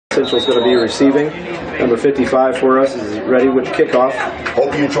Central's going to be receiving. Number 55 for us is ready with the kickoff.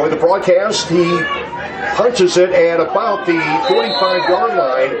 Hope you enjoy the broadcast. He punches it at about the 45-yard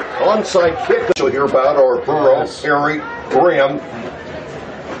line. Onside kick. You'll hear about our Burrow, Perry, Graham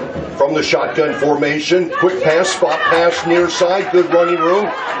from the shotgun formation. Quick pass, spot pass near side. Good running room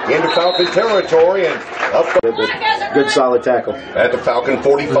into Falcon territory and up. Good solid tackle. At the Falcon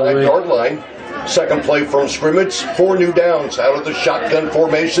 45-yard line. Second play from scrimmage, 4 new downs out of the shotgun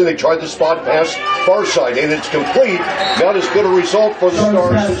formation. They tried the spot pass far side, and it's complete. Not as good a result for the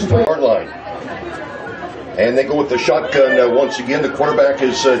Stars as the yard line. And they go with the shotgun once again. The quarterback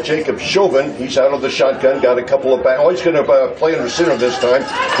is Jacob Chauvin. He's out of the shotgun, got a couple of back. Oh, he's going to play under center this time.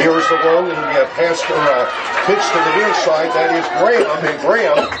 Here's the run, and we have pass pitch to the near side. That is Graham, and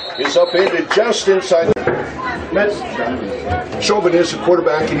Graham is upended just inside. Chauvin is a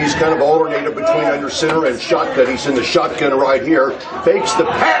quarterback, and he's kind of alternated between under center and shotgun. He's in the shotgun right here. Fakes the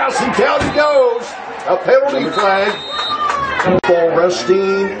pass, and down he goes. A penalty flag. Ball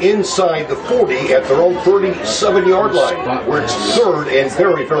resting inside the 40 at their own 37-yard line, where it's third and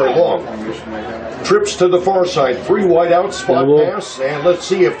very, very long. Trips to the far side, 3 wide out, spot pass, and let's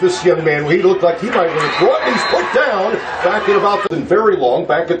see if this young man, he looked like he might want to throw it. He's put down back at about the very long,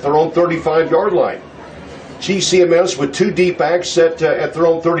 back at their own 35-yard line. GCMS with 2 deep backs at their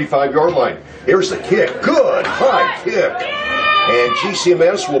own 35-yard line. Here's the kick. Good high kick. And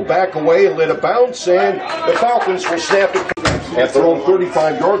GCMS will back away and let it bounce, and the Falcons will snap it at their own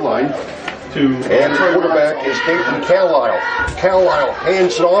 35-yard line. And the quarterback is Nathan Carlisle. Carlisle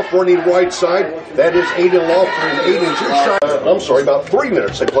hands it off, running right side. That is Aiden Lawford, and Aiden's inside. About 3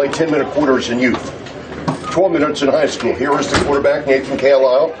 minutes. They play 10-minute quarters in youth. 12 minutes in high school. Here is the quarterback, Nathan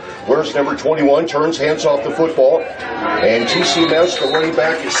Carlisle. Wears number 21, turns, hands off the football. And GCMS, the running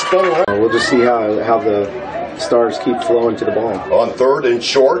back, is spun around. We'll just see how the Stars keep flowing to the ball. On third and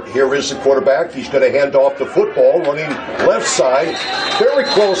short, here is the quarterback. He's going to hand off the football, running left side. Very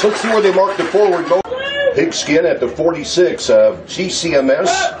close. Let's see where they mark the forward. Pigskin at the 46 of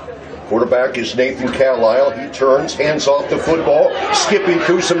GCMS. Quarterback is Nathan Carlisle. He turns, hands off the football, skipping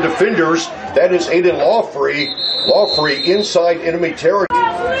through some defenders. That is Aiden Lawfrey. Lawfrey inside enemy territory.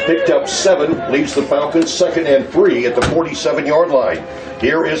 Picked up 7, leaves the Falcons 2nd and 3 at the 47-yard line.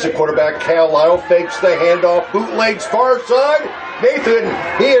 Here is the quarterback, Carlisle, fakes the handoff, bootlegs far side. Nathan,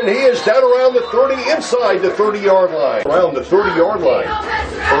 he is down around the 30, inside the 30-yard line. Around the 30-yard line.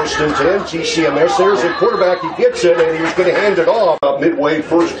 1st and 10, GCMS. There's the quarterback. He gets it, and he was going to hand it off. Midway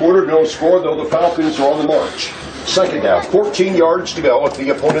first quarter, no score, though the Falcons are on the march. Second down, 14 yards to go at the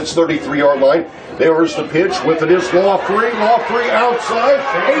opponent's 33-yard line. There is the pitch. With it is Lawfrey. Lawfrey outside.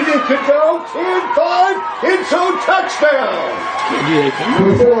 Aiden could go. 10-5. End zone touchdown.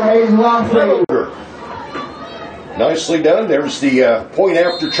 Nicely done. There's the point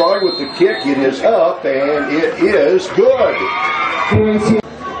after try with the kick. It is up, and it is good.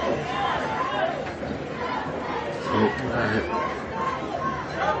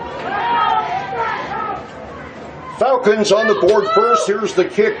 Falcons on the board first. Here's the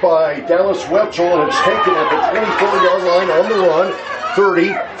kick by Dallas Wetzel, and it's taken at the 24-yard line on the run.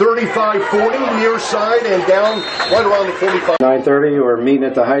 30, 35, 40, near side, and down right around the 45. 9:30, we're meeting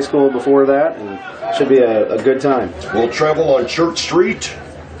at the high school before that, and should be a good time. We'll travel on Church Street,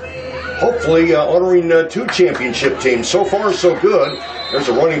 hopefully honoring 2 championship teams. So far, so good. There's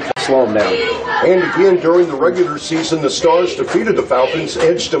a running. Slow them down. And again, during the regular season, the Stars defeated the Falcons,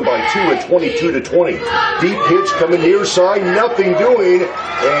 edged them by 2 at 22-20. Deep pitch coming near side, nothing doing,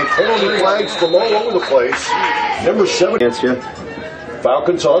 and penalty flags from all over the place. Number 7.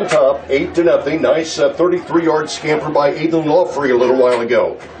 Falcons on top, 8-0. Nice 33-yard scamper by Aiden Lawfrey a little while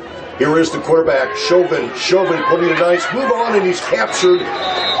ago. Here is the quarterback, Chauvin. Chauvin putting a nice move on, and he's captured.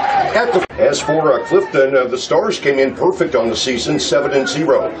 As for Clifton, the Stars came in perfect on the season,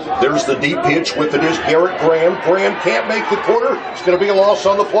 7-0. There's the deep pitch. With it is Garrett Graham. Graham can't make the quarter. It's going to be a loss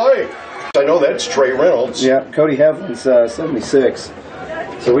on the play. I know that's Trey Reynolds. Yeah, Cody Heaven's 76.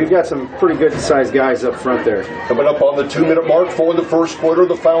 So we've got some pretty good-sized guys up front there. Coming up on the 2-minute mark for the first quarter,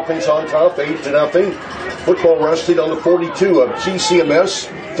 the Falcons on top, 8-0. Football rested on the 42 of GCMS,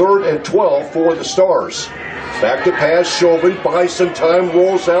 3rd and 12 for the Stars. Back to pass, Chauvin buys some time,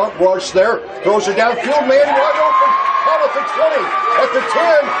 rolls out, rush there, throws it downfield, man wide open, out at the 20, at the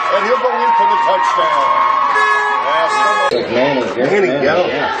 10, and he'll go in for the touchdown. Manning,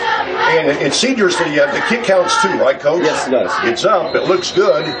 yeah. And seniors, the kick counts too, right, Coach? Yes, it does. It's up, it looks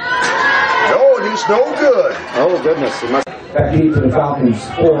good. No, it is no good. Oh, goodness. Back deep for the Falcons,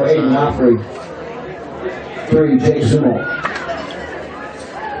 4, Aiden Lawfrey, 3, Jake Sumel.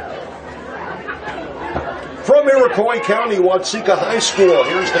 From Iroquois County, Watseka High School.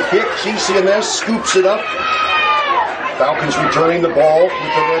 Here's the kick. GCMS scoops it up. Falcons returning the ball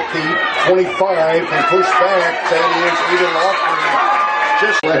at the 25. They push back. That is Eden Lofgren.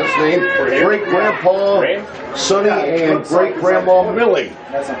 Just last name. Great Grandpa Sonny and Great Grandma Millie.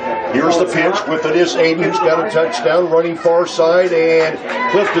 Here's the pitch. With it is Aiden, who's got a touchdown, running far side, and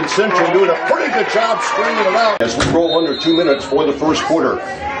Clifton Central doing a pretty good job stringing it out. As we roll under 2 minutes for the first quarter.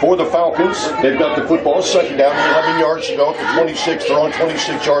 For the Falcons, they've got the football second down, 11 yards to go at the 26. They're on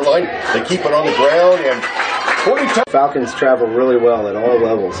 26-yard line. They keep it on the ground, and 40 Falcons travel really well at all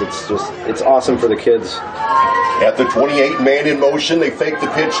levels. It's awesome for the kids. At the 28, man in motion. They fake the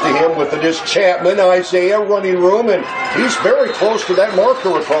pitch to him with it is Chapman, Isaiah, running room, and he's very close to that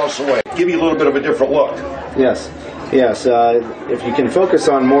marker across the way. Give you a little bit of a different look. Yes. If you can focus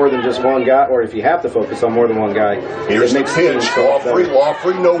on more than just one guy, or if you have to focus on more than one guy, here's the pitch.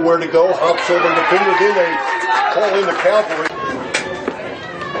 Lawfrey, nowhere to go. Hops over the finger. Then they call in the cavalry.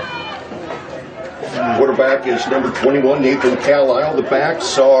 Quarterback is number 21, Nathan Carlisle. The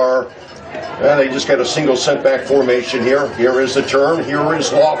backs are, they just got a single sent back formation here. Here is the turn. Here is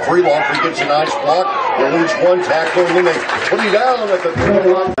Lawfrey. Lawfrey gets a nice block. They lose one tackle, and then they put him down at the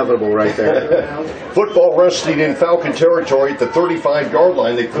 31. Inevitable right there. Football resting in Falcon territory at the 35-yard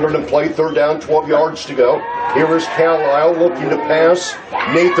line. They put it in play. Third down, 12 yards to go. Here is Carlisle looking to pass.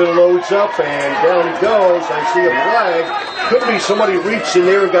 Nathan loads up, and down he goes. I see a flag. Could be somebody reached in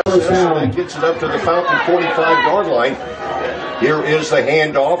there and got it, and gets it up to the Falcon 45-yard line. Here is the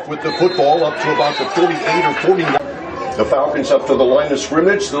handoff with the football up to about the 48 or 49. The Falcons up to the line of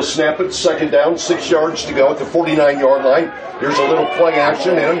scrimmage. They'll snap it. Second down, 6 yards to go at the 49-yard line. Here's a little play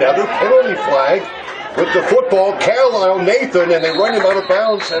action and another penalty flag. With the football, Carlisle, Nathan, and they run him out of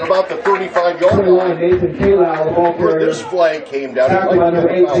bounds at about the 35-yard line. Nathan Carlisle, the ball carrier. This flag came down.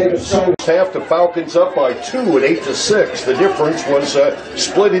 Half the Falcons up by 2 at 8-6. The difference was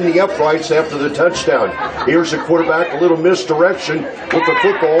splitting the uprights after the touchdown. Here's the quarterback, a little misdirection with the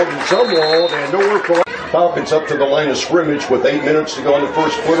football and jumbled and nowhere for. Falcons up to the line of scrimmage with 8 minutes to go in the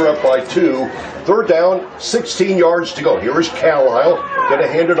first quarter, up by 2. Third down, 16 yards to go. Here is Carlisle. Going to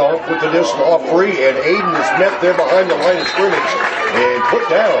hand it off with the Lawfrey, and Aiden is met there behind the line of scrimmage and put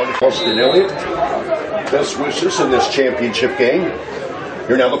down. Austin Elliott, best wishes in this championship game.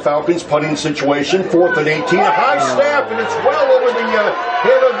 Here now the Falcons punting situation, 4th and 18. A high snap, and it's well over the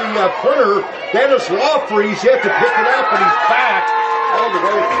head of the punter. Dennis Lawfrey. He's yet to pick it up, and he's back. All the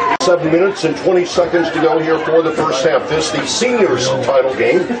way. 7 minutes and 20 seconds to go here for the first half. This the seniors' title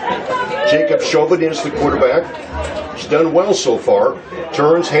game. Jacob Chauvin is the quarterback. He's done well so far.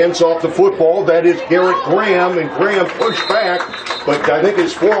 Turns, hands off the football. That is Garrett Graham, and Graham pushed back, but I think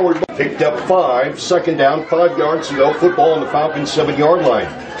his forward picked up 5. Second down, 5 yards to go. Football on the Falcons' 7-yard line.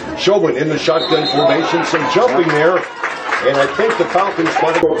 Chauvin in the shotgun formation. Some jumping there, and I think the Falcons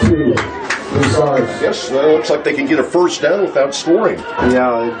might have go. Yes, looks like they can get a first down without scoring.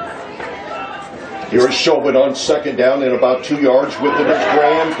 Yeah. Here is Chauvin on second down and about 2 yards with it is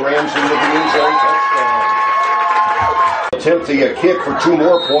Graham. Graham's in the end zone, touchdown. Attempt the kick for 2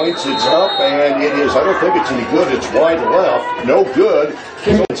 more points. It's up, and it is, I don't think it's any good. It's wide left. No good.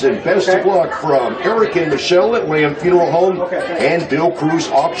 It's in best of luck from Eric and Michelle at Lamb Funeral Home and Bill Cruz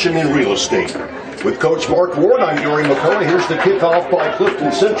Auction and Real Estate. With Coach Mark Ward, I'm Gary McCullough. Here's the kickoff by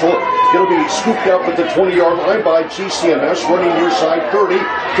Clifton Central. It'll be scooped up at the 20-yard line by GCMS, running near side 30,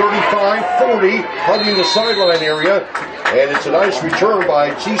 35, 40, hugging the sideline area. And it's a nice return by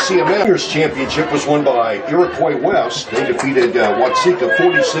GCMS. This championship was won by Iroquois West. They defeated Watseka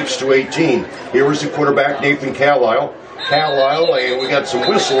 46-18. Here is the quarterback, Nathan Carlisle. And we got some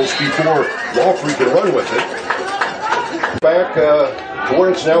whistles before Lawfrey can run with it. Back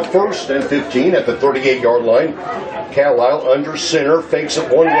towards now 1st and 15 at the 38-yard line. Carlisle under center, fakes it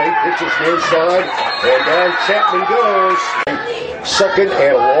one way, pitches near side, and down Chapman goes. Second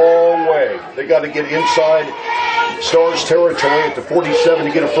and a long way. They got to get inside Stars territory at the 47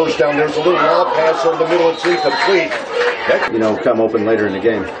 to get a first down. There's a little lob pass over the middle. It's incomplete. Come open later in the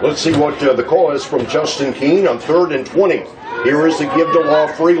game. Let's see what the call is from Justin Kean on 3rd and 20. Here is the give to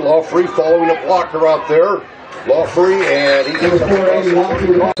Lawfrey. Lawfrey following a blocker out there. Lawfrey, and he gives up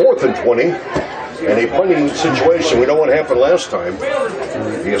 4th and 20. And a punting situation. We know what happened last time.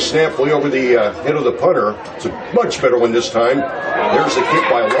 He snapped way over the head of the punter. It's a much better one this time. There's a kick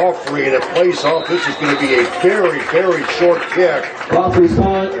by Lawfrey, and it plays off. This is going to be a very, very short kick. Lawfrey's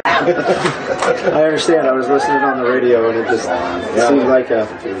on. I understand. I was listening on the radio, and it just seemed like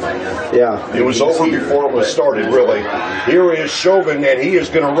It was over before it was started, really. Here is Chauvin, and he is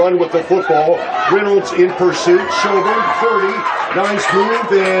going to run with the football. Reynolds in pursuit. Chauvin, 30. Nice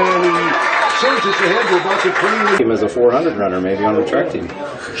move, and he surges ahead. We're about to bring Him as a 400 runner, maybe on the track team.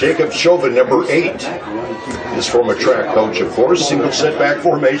 Jacob Chauvin, number 8, is from a track coach, of course. Single setback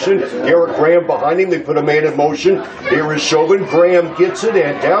formation. Garrett Graham behind him. They put a man in motion. Here is Chauvin. Graham gets it,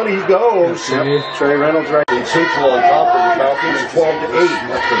 and down he goes. Trey Reynolds right. Central on top of the Falcons, 12-8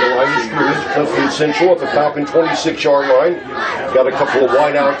 after the line of scrimmage. Clifton Central at the Falcon 26-yard line. Got a couple of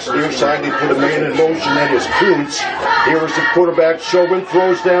wideouts near side. They put a man in motion. That is Kuntz. Here is the quarterback. Chauvin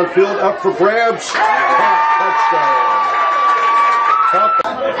throws downfield, up for grabs. Touchdown.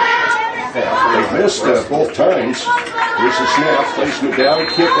 They missed both times. Here's the snap, placement down,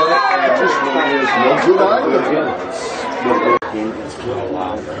 kick up, and this one is no good either.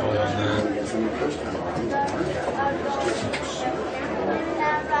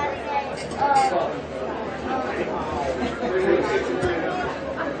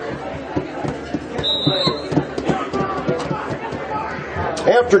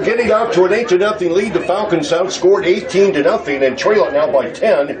 After getting out to an 8-0 lead, the Falcons outscored 18-0 and trail it now by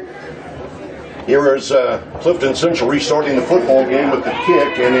 10. Here is Clifton Central restarting the football game with the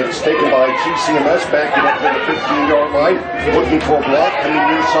kick, and it's taken by GCMS, backing up to the 15-yard line, looking for a block, coming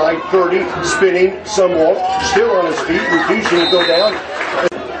near side, 30, spinning, somewhat, still on his feet, refusing to go down.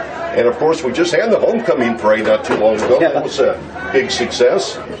 And of course, we just had the homecoming parade not too long ago. That was a big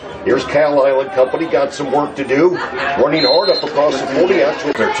success. Here's Carlisle and company, got some work to do, running hard up across the 40 out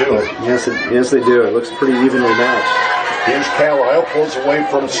to there too. Yes, they do. It looks pretty evenly matched. Here's Carlisle, pulls away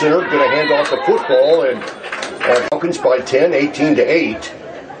from center, going to hand off the football, and Falcons by 10, 18-8.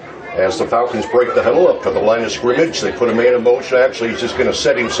 As the Falcons break the huddle up to the line of scrimmage, they put a man in motion. Actually, he's just going to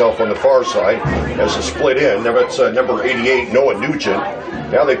set himself on the far side as a split in. Now that's number 88, Noah Nugent.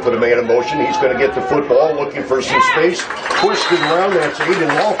 Now they put a man in motion. He's going to get the football, looking for some space. Twisted around, that's Aiden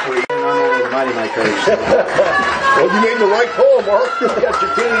Lawfrey. My coach. Well, you made the right call, Mark. You got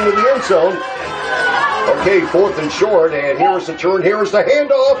your team into the end zone. Okay, 4th and short, and here is the turn. Here is the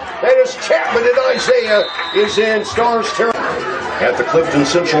handoff. That is Chapman, and Isaiah is in Stars territory. At the Clifton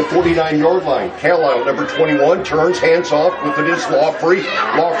Central 49-yard line, Carlisle, number 21, turns, hands off with it is Lawfrey.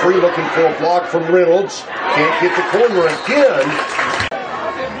 Lawfrey looking for a block from Reynolds. Can't get the corner again.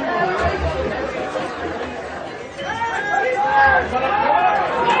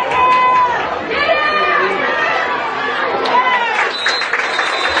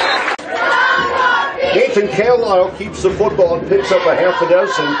 Nathan Carlisle keeps the football and picks up a half a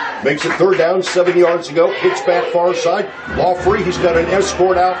dozen, makes it 3rd down, 7 yards to go, kicks back far side. Lawfrey, he's got an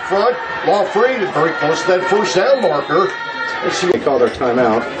escort out front. Lawfrey is very close to that 1st down marker. Let's see. They call their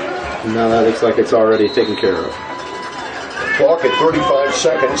timeout. Now that looks like it's already taken care of. Clock at 35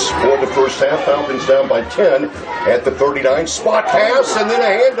 seconds for the first half. Falcons down by 10 at the 39. Spot pass and then a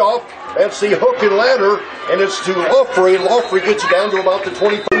handoff. That's the hook and ladder, and it's to Lawfrey. Lawfrey gets it down to about the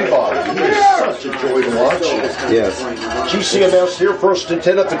 25. He is such a joy to watch. Yes. GCMS here, 1st and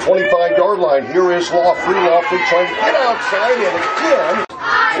 10 at the 25-yard line. Here is Lawfrey. Lawfrey trying to get outside, and again.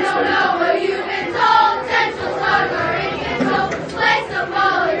 I don't know what you've been told. Central Stars are in control. Place the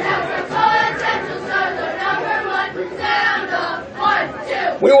ball in after calling. Central Stars are #1. Sound off.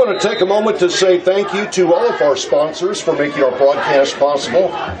 1, 2. We want to take a moment to say thank you to all of our sponsors for making our broadcast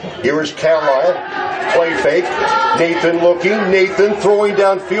possible. Here is Carlisle, play fake, Nathan looking, Nathan throwing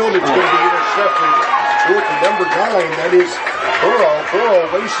downfield, it's going to be intercepted. With the number 9, that is Burrow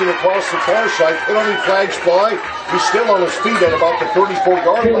racing across the far side, penalty flags fly, he's still on his feet at about the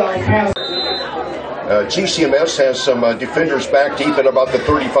 34-yard line. GCMS has some defenders back deep at about the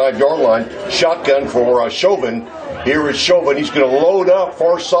 35-yard line, shotgun for Chauvin. Here is Chauvin. He's going to load up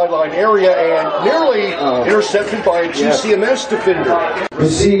far sideline area and nearly intercepted by a GCMS defender.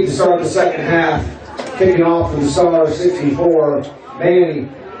 Received to start the second half. Kicking off from the Stars 64.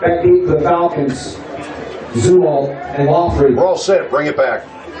 Manning back deep for the Falcons. Zumal and Lawfrey. We're all set. Bring it back.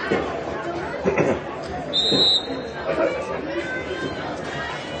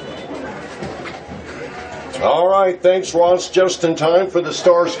 All right, thanks, Ross. Just in time for the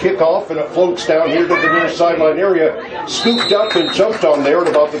Stars kickoff, and it floats down here to the near sideline area. Scooped up and jumped on there at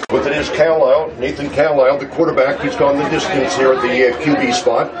about the. With it is Carlisle, Nathan Carlisle, the quarterback. He's gone the distance here at the QB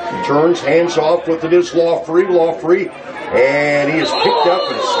spot. Turns, hands off. With it is Lawfrey, and he is picked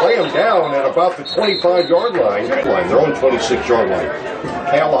up and slammed down at about the 25-yard line. Their own 26-yard line.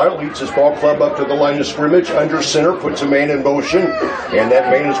 Carlisle leads his ball club up to the line of scrimmage, under center, puts a man in motion, and that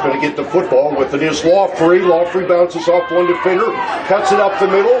man is going to get the football. With it is Lawfrey. Lawfrey bounces off one defender, cuts it up the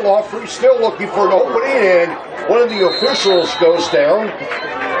middle. Lawfrey still looking for an opening, and one of the officials goes down.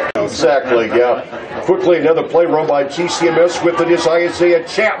 Exactly, yeah. Quickly, another play run by GCMS. With it is Isaiah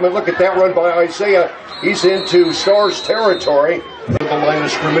Chapman. Look at that run by Isaiah. He's into Stars territory. With the line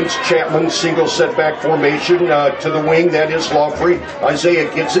of scrimmage, Chapman, single setback formation to the wing. That is Lawfrey.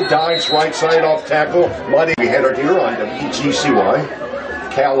 Isaiah gets it, dives right side off tackle. Mighty headed here on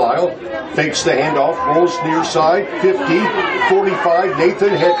WGCY. Carlisle fakes the handoff, rolls near side, 50, 45.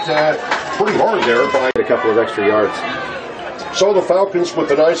 Nathan hit pretty hard there by A couple of extra yards. So the Falcons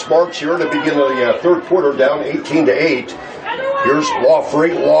with a nice march here to begin the third quarter, down 18-8. Here's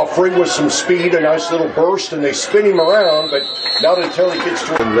Lawfrey. Lawfrey with some speed, a nice little burst, and they spin him around, but not until he gets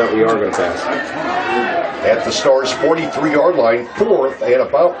to That we are going to pass. at the Stars' 43-yard line, fourth, and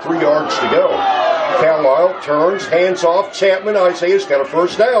about 3 yards to go. Carlisle turns, hands off. Chapman, Isaiah's got a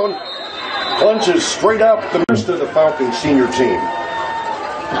first down. Plunges straight up the rest of the Falcons senior team.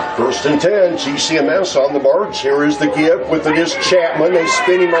 First and 10, GCMS on the march. Here is the give with it is Chapman. They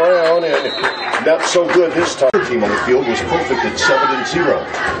spin him around and not so good this time. The team on the field was perfect at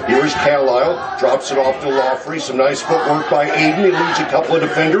 7-0. Here's Carlisle, drops it off to Lawfrey. Some nice footwork by Aiden. He leads a couple of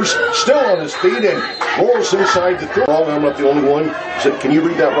defenders, still on his feet, and rolls inside the third. I'm not the only one. So, can you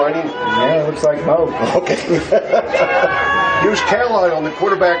read that writing? Yeah, it looks like both. Okay. Here's Carlisle on the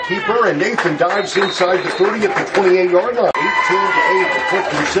quarterback keeper, and Nathan dives inside the 30 at the 28-yard line. 18-8. The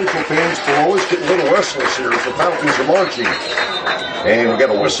Clifton Central fans below us getting a little restless here as the Falcons are marching. And we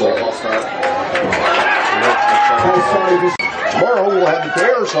got a whistle. Tomorrow we'll have the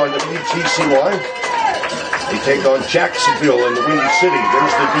Bears on WGCY. They take on Jacksonville in the Windy City.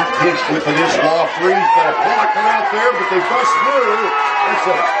 There's the deep pitch with it is Lawfrey. He's got a blocker out there, but they bust through. That's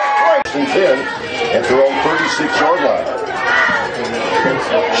a first and 10 at their own 36-yard line.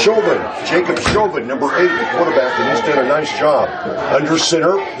 Chauvin, Jacob Chauvin, number 8, the quarterback, and he's done a nice job. Under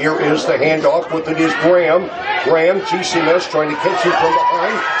center, here is the handoff with it is Graham. Graham, GCMS trying to catch him from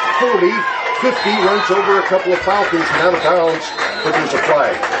behind. 40, 50, runs over a couple of Falcons and out of bounds, but there's a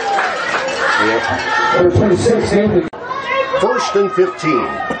flag. Number 26, Anthony. First and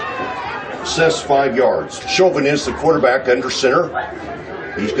 15. Says 5 yards. Chauvin is the quarterback under center.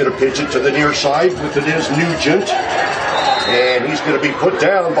 He's going to pitch it to the near side with it is Nugent. And he's going to be put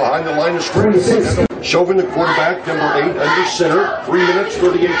down behind the line of scrimmage. Chauvin, the quarterback, number 8, under center. 3 minutes,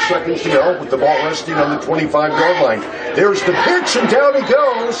 38 seconds to go with the ball resting on the 25-yard line. There's the pitch, and down he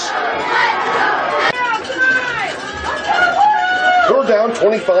goes. Third down,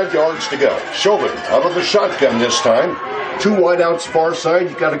 25 yards to go. Chauvin out of the shotgun this time. 2 wideouts far side.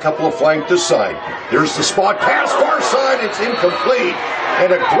 You got a couple of flank this side. There's the spot pass far side. It's incomplete.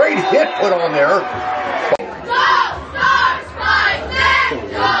 And a great hit put on there.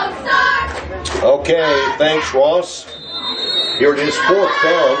 Okay, thanks, Ross. Here it is, fourth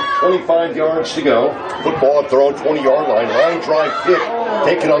down, 25 yards to go. Football at their own 20-yard line. Line drive kick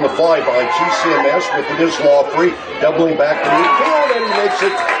taken on the fly by GCMS with it is Lawfrey, doubling back to midfield, and he makes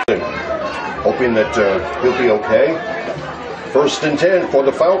it. Hoping that he'll be okay. First and 10 for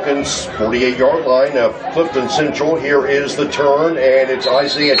the Falcons, 48-yard line of Clifton Central. Here is the turn, and it's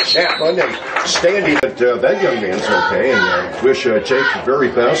Isaiah Chapman, and standing. But that young man's okay, and wish Jake the very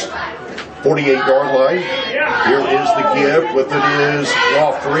best. 48-yard line. Here is the give with it is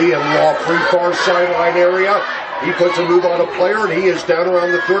Lawfrey, and Lawfrey far sideline area. He puts a move on a player, and he is down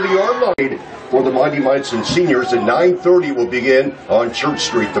around the 30-yard line for the Mighty Mites and Seniors. At 9:30 will begin on Church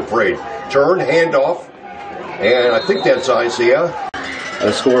Street, the parade. Turn, handoff, and I think that's Isaiah.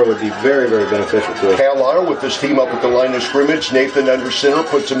 A score would be very, very beneficial to us. Carlisle with this team up at the line of scrimmage. Nathan under center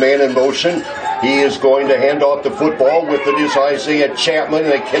puts a man in motion. He is going to hand off the football with it is Isaiah Chapman,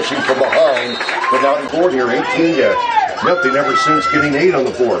 and they catch him from behind. But not on board here, 18-0 ever since getting 8 on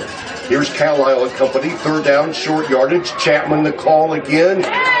the board. Here's Carlisle and company. Third down, short yardage. Chapman the call again,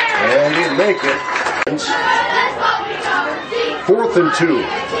 and didn't make it. 4th and 2.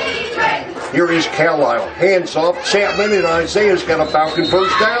 Here is Carlisle. Hands off. Chapman, and Isaiah's got a Falcon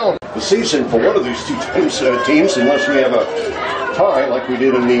first down. The season for one of these two teams, unless we have a tie like we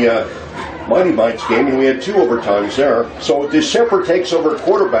did in the Mighty Mites game, and we had 2 overtimes there. So DeShepard takes over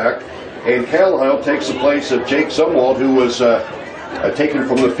quarterback, and Carlisle takes the place of Jake Zumwalt, who was taken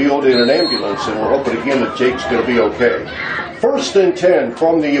from the field in an ambulance, and we're hoping again that Jake's going to be okay. First and 10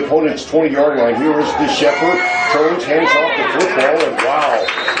 from the opponent's 20-yard line. Here is DeShepard. Turns, hands off the football, and wow.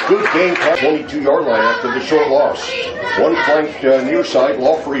 Good game past 22-yard line after the short loss. One flank near side.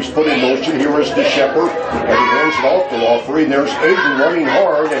 Lawfrey's put in motion. Here is DeShepard, and he hands it off to Lawfrey, and there's Aiden running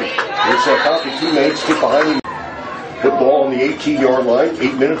hard, and his Falcon teammates get behind him. Football on the 18-yard line.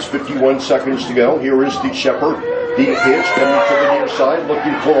 8 minutes, 51 seconds to go. Here is DeShepard. Deep pitch coming to the near side,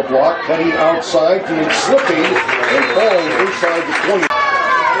 looking for a block, cutting outside, and then slipping and falling inside the 20.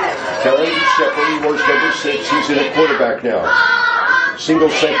 Kelly DeShepard, he wears number 6. He's in at quarterback now.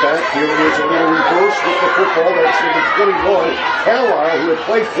 Single setback. Here is a little reverse with the football. That's number 21, Carlisle, who had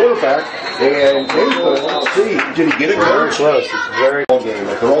played quarterback. And Nathan, let's see, did he get it? Very close. It's very ball game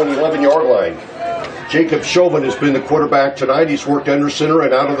at their own 11-yard line. Jacob Chauvin has been the quarterback tonight. He's worked under center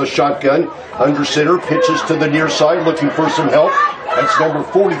and out of the shotgun. Under center, pitches to the near side, looking for some help. That's number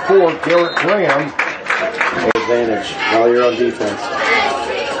 44, Garrett Graham. advantage while you're on defense.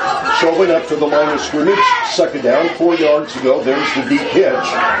 Chauvin up to the line of scrimmage. Second down, 4 yards to go. There's the deep pitch.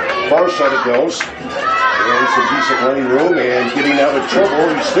 Far side it goes. And some decent running room and getting out of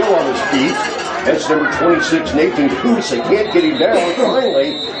trouble. He's still on his feet. That's number 26, Nathan Coos. They can't get him down.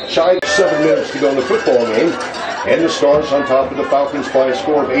 Finally, shy of 7 minutes to go in the football game. And the Stars on top of the Falcons by a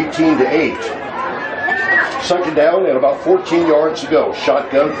score of 18-8. Second down and about 14 yards to go.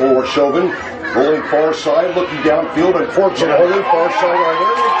 Shotgun for Chauvin. Rolling far side, looking downfield, and unfortunately, far sideline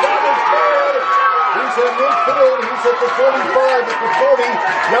area. He's at midfield. He's at the 45, at the 40.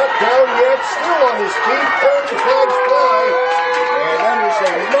 Not down yet. Still on his feet. Pulling the flags fly. And that is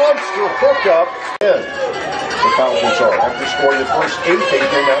a monster hookup. And the Falcons are. After scoring the first 8, they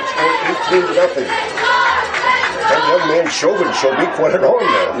did not score 18-0. That young man Chauvin shall be quite an arm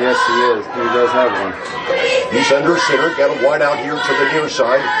now. Yes, he is. He does have one. He's under center. Got a wide out here to the near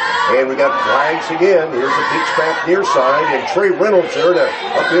side. And we got flags again. Here's a pitch back near side. And Trey Reynolds there to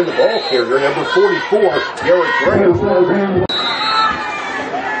up in the ball carrier. Number 44, Garrett Graham.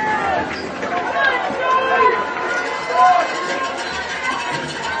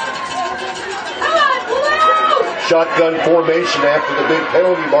 Shotgun formation after the big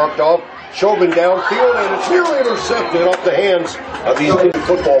penalty marked off. Chauvin downfield, and it's nearly intercepted off the hands of the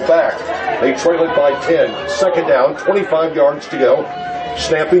football back. They trail it by 10. Second down, 25 yards to go.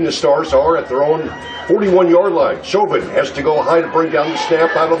 Snapping, the Stars are at their own 41-yard line. Chauvin has to go high to bring down the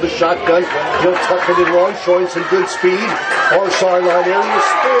snap out of the shotgun. He'll tuck it and run, showing some good speed. Far sideline area,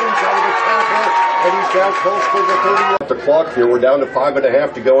 spins out of the tackle, and he's down close to the 30. The clock here, we're down to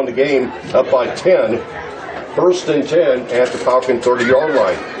 5.5 to go in the game, up by 10. First and 10 at the Falcon 30-yard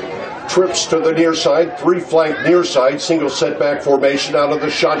line. Trips to the near side, 3 flank near side, single setback formation out of the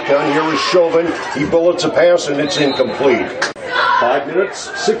shotgun. Here is Chauvin. He bullets a pass, and it's incomplete. 5 minutes,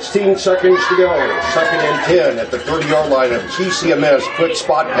 16 seconds to go. Second and 10 at the 30-yard line of GCMS. Quick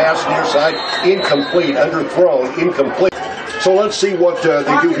spot pass near side, incomplete, underthrown, incomplete. So let's see what they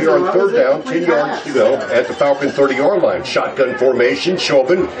do here on third down. 10 yards to go at the Falcon 30-yard line. Shotgun formation.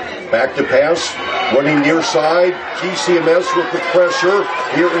 Chauvin back to pass. Running near side. GCMS with the pressure.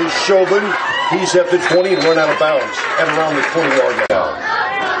 Here is Chauvin. He's at the 20 and run out of bounds at around the 20-yard line.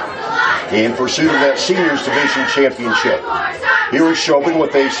 In pursuit of that Seniors Division Championship. Here is Chauvin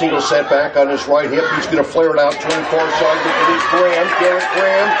with a single setback on his right hip. He's going to flare it out, turn far side with his Graham. Garrett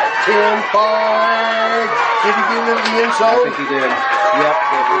Graham, 10, 5. Did he get into the end zone? I think he did. Yep.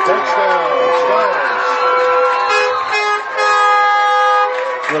 Touchdown, Stars.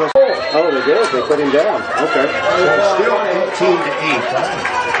 Oh, they did. They put him down. Okay. So still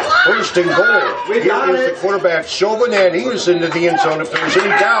 18-8. First and goal. Here is the quarterback, Chauvin, and he is into the end zone. If there's any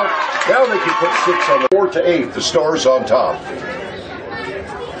doubt, now they can put 6 on the 4-8. The Stars on top.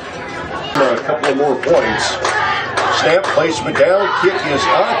 A couple of more points. Snap placement down. Kick is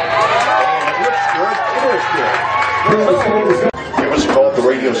up. And it looks good. It is good. Give us a call at the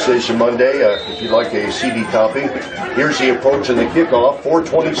radio station Monday if you'd like a CD copy. Here's the approach and the kickoff.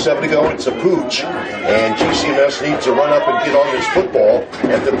 4:27 to go. It's a pooch. And GCMS needs to run up and get on this football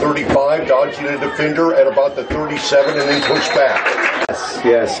at the 35, dodging a defender at about the 37, and then push back.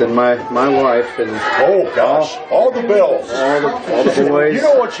 Yes, and my wife and oh gosh, all the bells, all the boys. You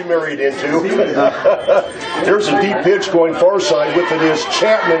know what you married into. There's a deep pitch going far side with it is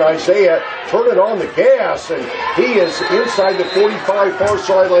Chapman Isaiah turning on the gas, and he is inside the 45 far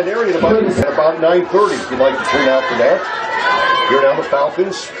sideline area at about 9:30. If you'd like to turn out for that. Here now the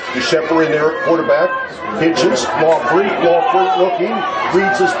Falcons. DeShepper in there at quarterback. Pitches. Lawfrey looking.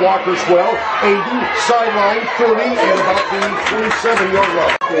 Reads his blockers well. Aiden, sideline, 30, and about the 27-yard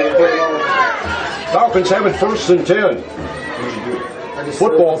line. Falcons have it first and 10.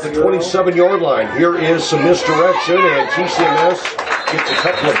 Football at the 27-yard line. Here is some misdirection, and GCMS gets a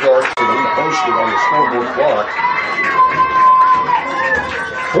couple of yards to be posted on the scoreboard clock.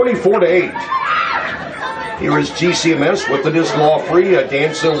 24-8. Here is GCMS with it is Lawfrey,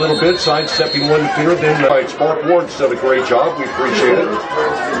 dancing a little bit, sidestepping one field. Then Spark Ward's done a great job. We appreciate it.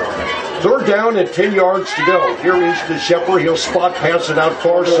 Third down and 10 yards to go. Here is DeShepper. He'll spot pass it out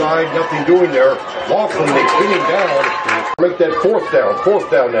far side. Nothing doing there. Lawfrey, they pin him down. Make that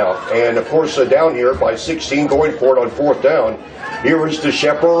fourth down now. And of course, down here by 16, going for it on fourth down. Here is the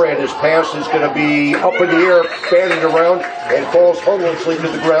shepherd, and his pass is going to be up in the air, batted around, and falls harmlessly to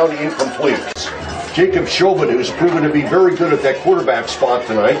the ground, incomplete. Jacob Chauvin, who's proven to be very good at that quarterback spot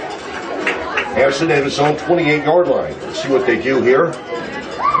tonight, has it at his own 28-yard line. Let's see what they do here.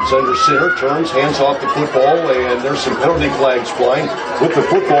 He's under center, turns, hands off the football, and there's some penalty flags flying. With the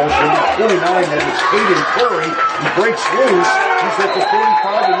football, number 29, that is Caden Curry. He breaks loose. He's at the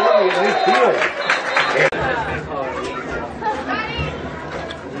 35 and nearly at midfield.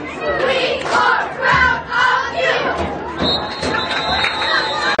 We are proud of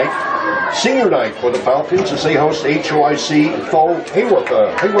you. Senior night for the Falcons as they host HOIC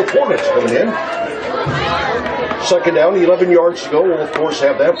Hayworth Hornets coming in. Second down, 11 yards to go. We'll, of course,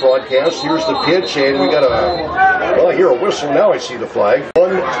 have that broadcast. Here's the pitch, and we got well, I hear a whistle. Now I see the flag.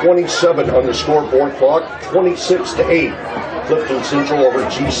 1:27 on the scoreboard clock, 26-8. Clifton Central over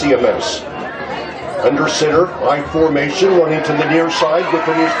GCMS. Under center, I formation, running to the near side. With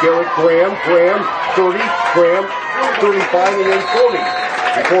it is Garrett Graham. Graham, 30. Graham, 35, and then 40.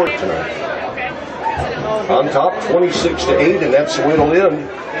 Before tonight. On top, 26-8, and that's the way it'll end,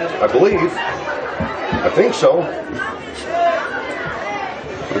 I believe. I think so.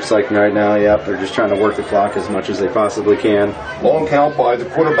 Looks like right now, yep, they're just trying to work the clock as much as they possibly can. Long count by the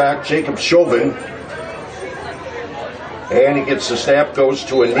quarterback, Jacob Chauvin. And he gets the snap, goes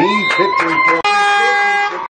to a knee. Victory for